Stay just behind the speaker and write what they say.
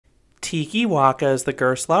Tiki-Waka is the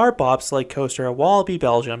Gerstlauer Bobsled coaster at Walibi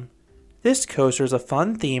Belgium. This coaster is a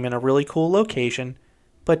fun theme in a really cool location,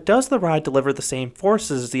 but does the ride deliver the same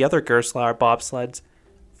forces as the other Gerstlauer Bobsleds?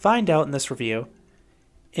 Find out in this review.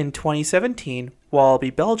 In 2017,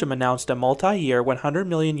 Walibi Belgium announced a multi-year €100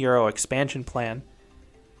 million expansion plan.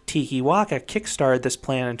 Tiki-Waka kickstarted this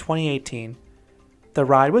plan in 2018. The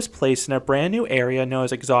ride was placed in a brand new area known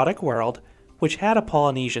as Exotic World, which had a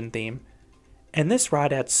Polynesian theme. And this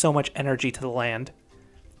ride adds so much energy to the land.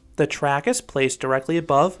 The track is placed directly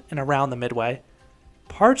above and around the midway.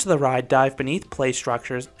 Parts of the ride dive beneath play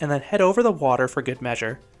structures and then head over the water for good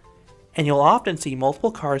measure. And you'll often see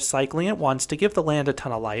multiple cars cycling at once to give the land a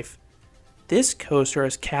ton of life. This coaster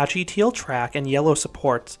has catchy teal track and yellow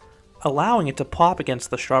supports, allowing it to pop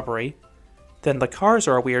against the shrubbery. Then the cars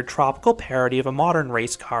are a weird tropical parody of a modern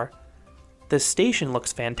race car. The station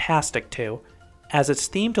looks fantastic too, as it's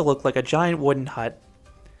themed to look like a giant wooden hut.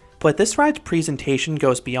 But this ride's presentation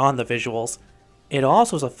goes beyond the visuals. It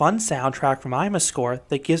also has a fun soundtrack from IMAscore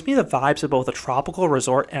that gives me the vibes of both a tropical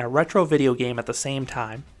resort and a retro video game at the same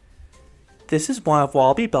time. This is one of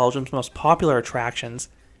Walibi Belgium's most popular attractions,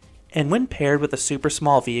 and when paired with the super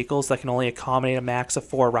small vehicles that can only accommodate a max of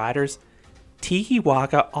 4 riders,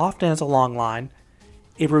 Tiki-Waka often has a long line.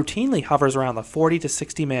 It routinely hovers around the 40 to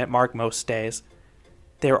 60 minute mark most days.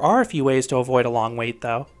 There are a few ways to avoid a long wait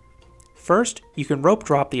though. First, you can rope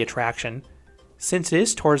drop the attraction. Since it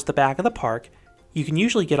is towards the back of the park, you can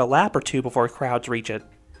usually get a lap or two before crowds reach it.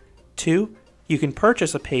 2, you can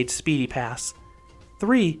purchase a paid speedy pass.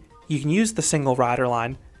 3, you can use the single rider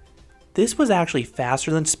line. This was actually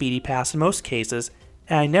faster than speedy pass in most cases,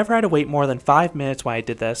 and I never had to wait more than 5 minutes when I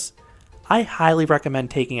did this. I highly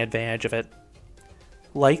recommend taking advantage of it.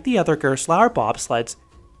 Like the other Gerstlauer Bobsleds,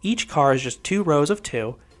 each car is just 2 rows of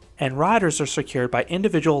 2, and riders are secured by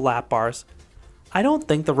individual lap bars. I don't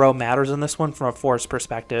think the row matters in this one from a force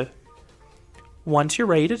perspective. Once you're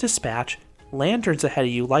ready to dispatch, lanterns ahead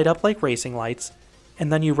of you light up like racing lights,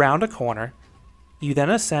 and then you round a corner. You then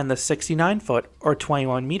ascend the 69-foot or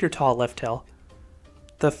 21-meter tall lift hill.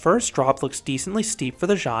 The first drop looks decently steep for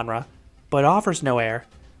the genre, but offers no air.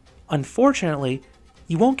 Unfortunately,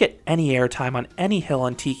 you won't get any airtime on any hill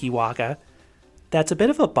in Tiki-Waka. That's a bit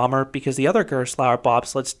of a bummer because the other Gerstlauer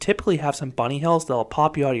Bobsleds typically have some bunny hills that'll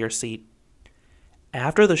pop you out of your seat.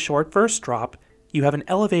 After the short first drop, you have an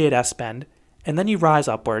elevated S-bend, and then you rise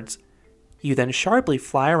upwards. You then sharply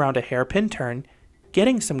fly around a hairpin turn,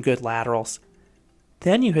 getting some good laterals.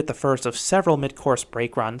 Then you hit the first of several mid-course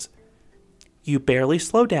brake runs. You barely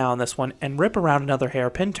slow down this one and rip around another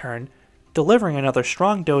hairpin turn, delivering another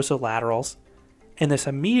strong dose of laterals, and this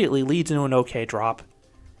immediately leads into an okay drop.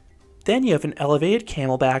 Then you have an elevated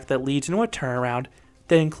camelback that leads into a turnaround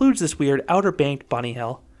that includes this weird outer banked bunny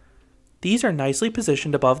hill. These are nicely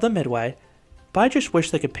positioned above the midway, but I just wish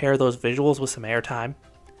they could pair those visuals with some airtime.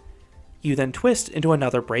 You then twist into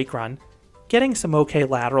another brake run, getting some okay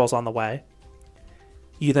laterals on the way.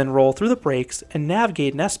 You then roll through the brakes and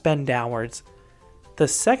navigate an S-bend downwards. The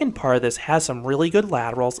second part of this has some really good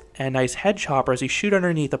laterals and a nice head chopper as you shoot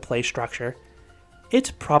underneath a play structure. It's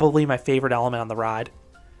probably my favorite element on the ride.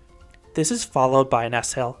 This is followed by an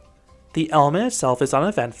S-hill. The element itself is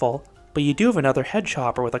uneventful, but you do have another head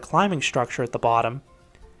chopper with a climbing structure at the bottom.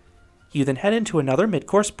 You then head into another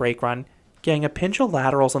mid-course brake run, getting a pinch of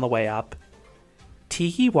laterals on the way up.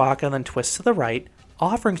 Tiki-Waka then twists to the right,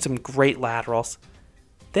 offering some great laterals.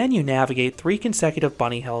 Then you navigate 3 consecutive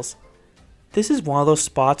bunny hills. This is one of those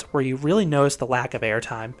spots where you really notice the lack of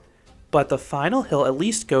airtime, but the final hill at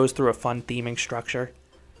least goes through a fun theming structure.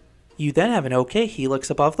 You then have an okay helix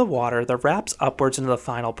above the water that wraps upwards into the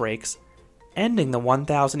final breaks, ending the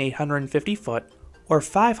 1,850 foot or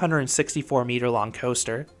 564 meter long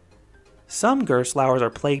coaster. Some Gerstlauers are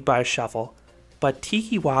plagued by a shuffle, but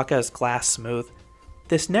Tiki-Waka is glass smooth.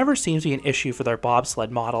 This never seems to be an issue for their bobsled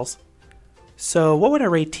models. So what would I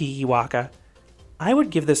rate Tiki-Waka? I would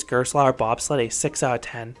give this Gerstlauer Bobsled a 6 out of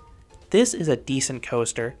 10. This is a decent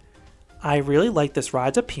coaster. I really like this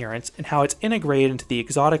ride's appearance and how it's integrated into the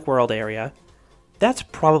Exotic World area. That's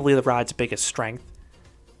probably the ride's biggest strength.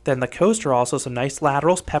 Then the coaster also has some nice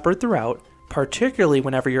laterals peppered throughout, particularly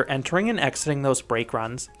whenever you're entering and exiting those brake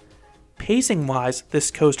runs. Pacing wise,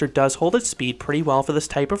 this coaster does hold its speed pretty well for this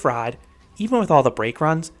type of ride, even with all the brake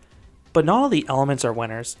runs, but not all the elements are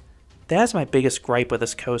winners. That is my biggest gripe with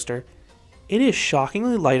this coaster. It is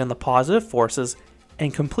shockingly light on the positive forces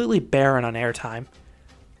and completely barren on airtime.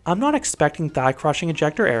 I'm not expecting thigh-crushing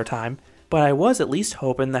ejector airtime, but I was at least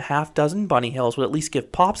hoping the half-dozen bunny hills would at least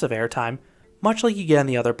give pops of airtime, much like you get on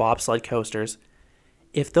the other bobsled coasters.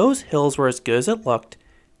 If those hills were as good as it looked,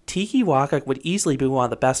 Tiki-Waka would easily be one of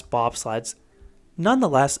the best bobsleds.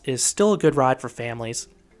 Nonetheless, it is still a good ride for families.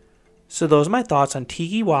 So those are my thoughts on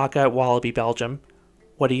Tiki-Waka at Walibi Belgium.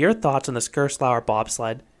 What are your thoughts on this Gerstlauer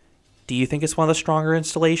Bobsled? Do you think it's one of the stronger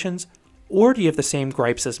installations, or do you have the same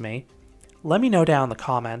gripes as me? Let me know down in the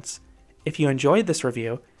comments. If you enjoyed this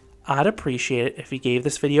review, I'd appreciate it if you gave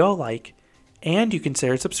this video a like, and you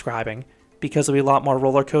consider subscribing, because there'll be a lot more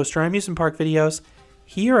roller coaster and amusement park videos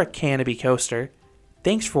here at Canopy Coaster.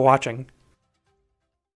 Thanks for watching.